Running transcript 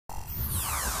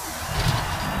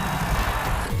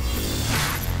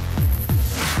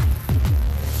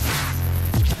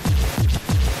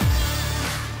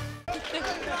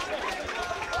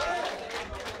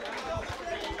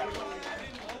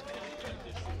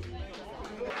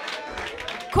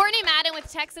Courtney Madden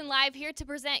with Texan Live here to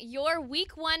present your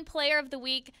Week 1 Player of the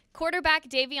Week, quarterback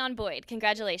Daveon Boyd.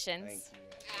 Congratulations.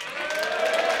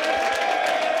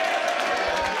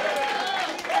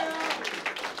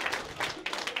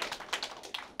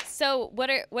 So what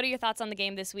are your thoughts on the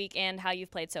game this week and how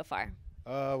you've played so far?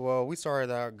 Well, we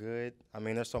started out good. I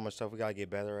mean, there's so much stuff we got to get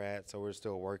better at, so we're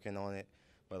still working on it.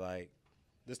 But,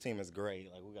 this team is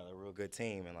great. We got a real good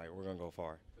team, and, we're going to go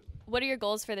far. What are your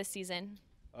goals for this season?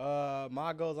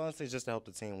 My goals, honestly, is just to help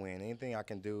the team win. Anything I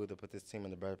can do to put this team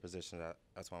in a better position,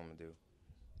 that's what I'm going to do.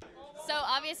 So,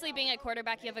 obviously, being a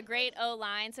quarterback, you have a great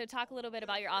O-line. So, talk a little bit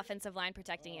about your offensive line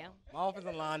protecting you. My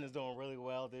offensive line is doing really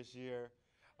well this year.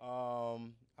 I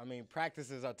mean,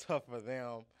 practices are tough for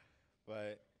them,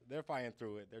 but they're fighting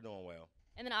through it. They're doing well.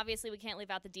 And then, obviously, we can't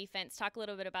leave out the defense. Talk a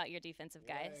little bit about your defensive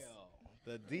guys.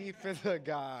 The defensive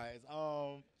guys,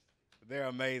 they're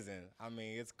amazing. I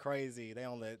mean, it's crazy. They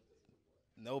don't let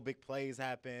no big plays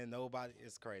happen. Nobody.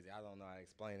 It's crazy. I don't know how to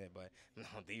explain it, but no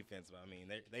defense. But I mean,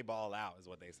 they ball out is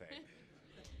what they say.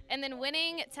 And then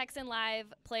winning Texan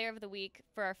Live Player of the Week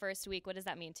for our first week, what does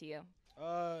that mean to you?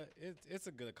 It's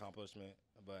a good accomplishment,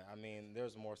 but I mean,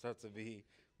 there's more stuff to be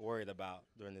worried about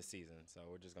during this season, so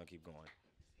we're just gonna keep going.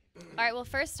 All right. Well,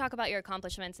 first talk about your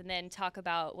accomplishments, and then talk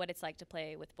about what it's like to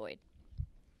play with Boyd.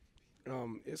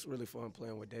 It's really fun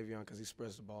playing with Daveon because he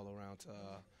spreads the ball around to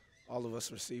all of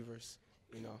us receivers,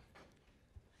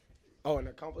 Oh, and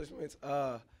accomplishments.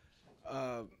 Last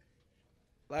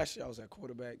year I was at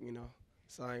quarterback,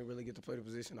 so I didn't really get to play the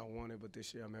position I wanted, but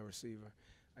this year I'm at receiver.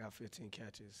 I got 15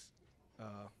 catches.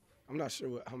 I'm not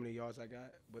sure how many yards I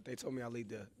got, but they told me I lead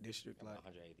the district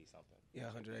 180-something. Yeah,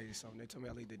 180-something. They told me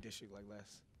I lead the district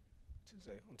last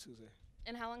Tuesday.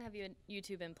 And how long have you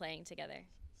two been playing together?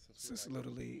 Since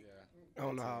Little League. Yeah. I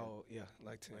don't know how,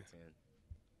 10.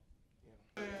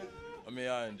 Yeah. I mean,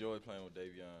 I enjoy playing with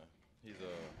Daveon.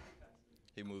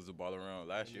 He moves the ball around.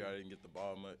 Last year I didn't get the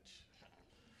ball much.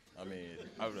 I mean,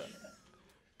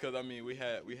 we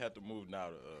had to move now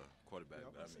to quarterback.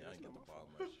 But, I didn't get the ball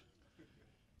much.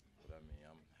 But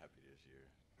I'm happy this year.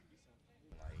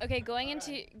 Okay,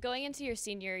 going into your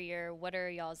senior year, what are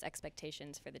y'all's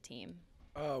expectations for the team?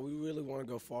 We really want to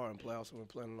go far in playoffs, and we're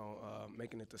planning on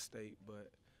making it to state,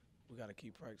 but we got to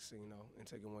keep practicing, and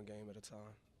taking one game at a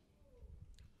time.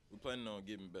 We're planning on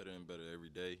getting better and better every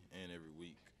day and every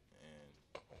week,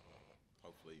 and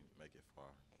hopefully make it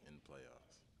far in the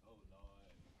playoffs.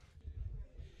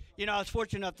 I was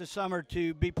fortunate enough this summer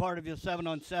to be part of your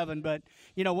 7-on-7, but,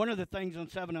 one of the things on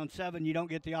 7-on-7, you don't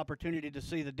get the opportunity to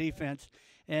see the defense.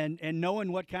 And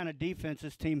knowing what kind of defense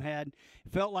this team had,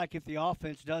 it felt like if the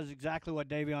offense does exactly what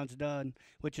Daveon's done,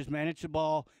 which is manage the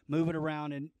ball, move it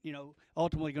around, and,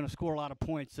 ultimately going to score a lot of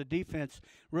points, the defense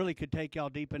really could take y'all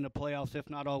deep into playoffs, if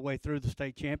not all the way through the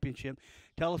state championship.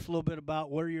 Tell us a little bit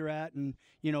about where you're at and,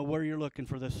 where you're looking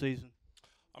for this season.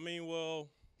 I mean, well,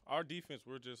 our defense,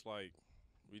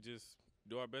 we just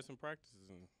do our best in practices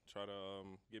and try to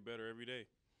get better every day.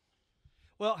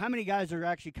 Well, how many guys are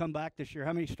actually come back this year?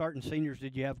 How many starting seniors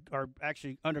did you have, or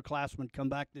actually underclassmen come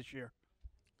back this year?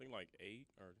 I think 8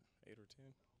 or 10.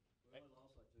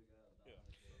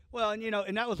 Well,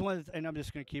 and that was one of the, and I'm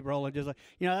just going to keep rolling. That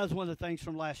was one of the things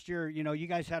from last year. You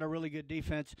guys had a really good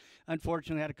defense.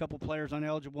 Unfortunately, had a couple players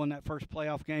ineligible in that first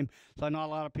playoff game. So I know a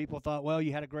lot of people thought, well,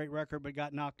 you had a great record but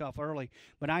got knocked off early.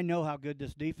 But I know how good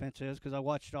this defense is because I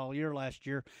watched it all year last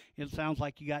year. It sounds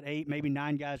like you got 8, maybe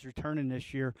 9 guys returning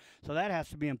this year. So that has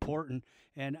to be important.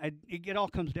 And it all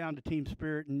comes down to team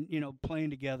spirit and, playing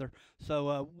together.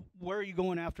 So where are you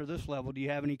going after this level? Do you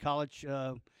have any college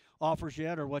offers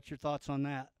yet, or what's your thoughts on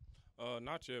that?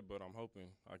 Not yet, but I'm hoping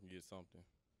I can get something.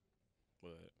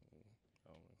 But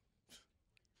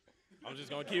I'm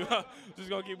just gonna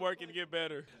keep working to get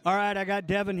better. All right, I got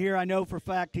Daveon here. I know for a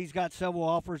fact he's got several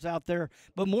offers out there.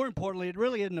 But more importantly, it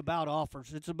really isn't about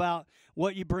offers. It's about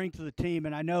what you bring to the team.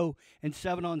 And I know in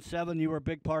 7-on-7 you were a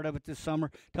big part of it this summer.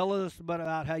 Tell us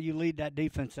about how you lead that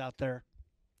defense out there.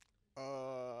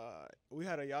 We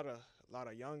had a lot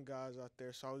of young guys out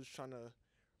there, so I was trying to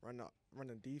run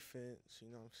the defense, you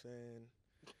know what I'm saying?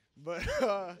 But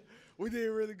we did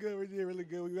really good.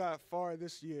 We got far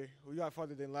this year. We got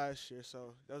farther than last year,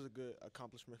 so that was a good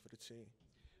accomplishment for the team.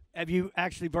 Have you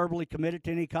actually verbally committed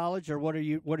to any college, or what are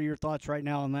your thoughts right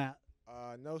now on that?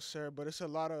 No, sir, but it's a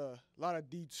lot of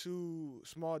D2,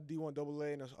 small D1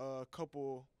 AA, and a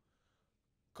couple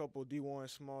D1,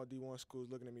 small D1 schools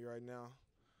looking at me right now.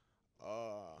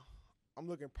 I'm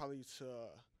looking probably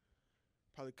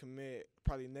commit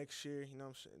next year, you know what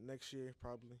I'm saying? Next year,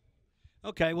 probably.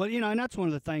 Okay, well, and that's one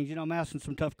of the things, I'm asking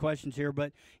some tough questions here,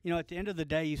 but, at the end of the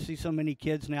day, you see so many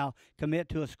kids now commit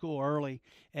to a school early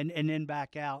and then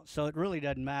back out, so it really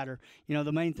doesn't matter.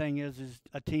 The main thing is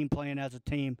a team playing as a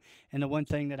team, and the one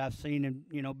thing that I've seen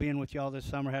and, being with y'all this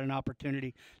summer, had an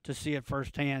opportunity to see it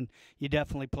firsthand, you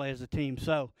definitely play as a team.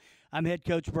 So I'm head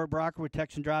coach Bert Brocker with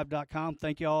TexanDrive.com.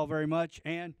 Thank you all very much,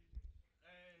 and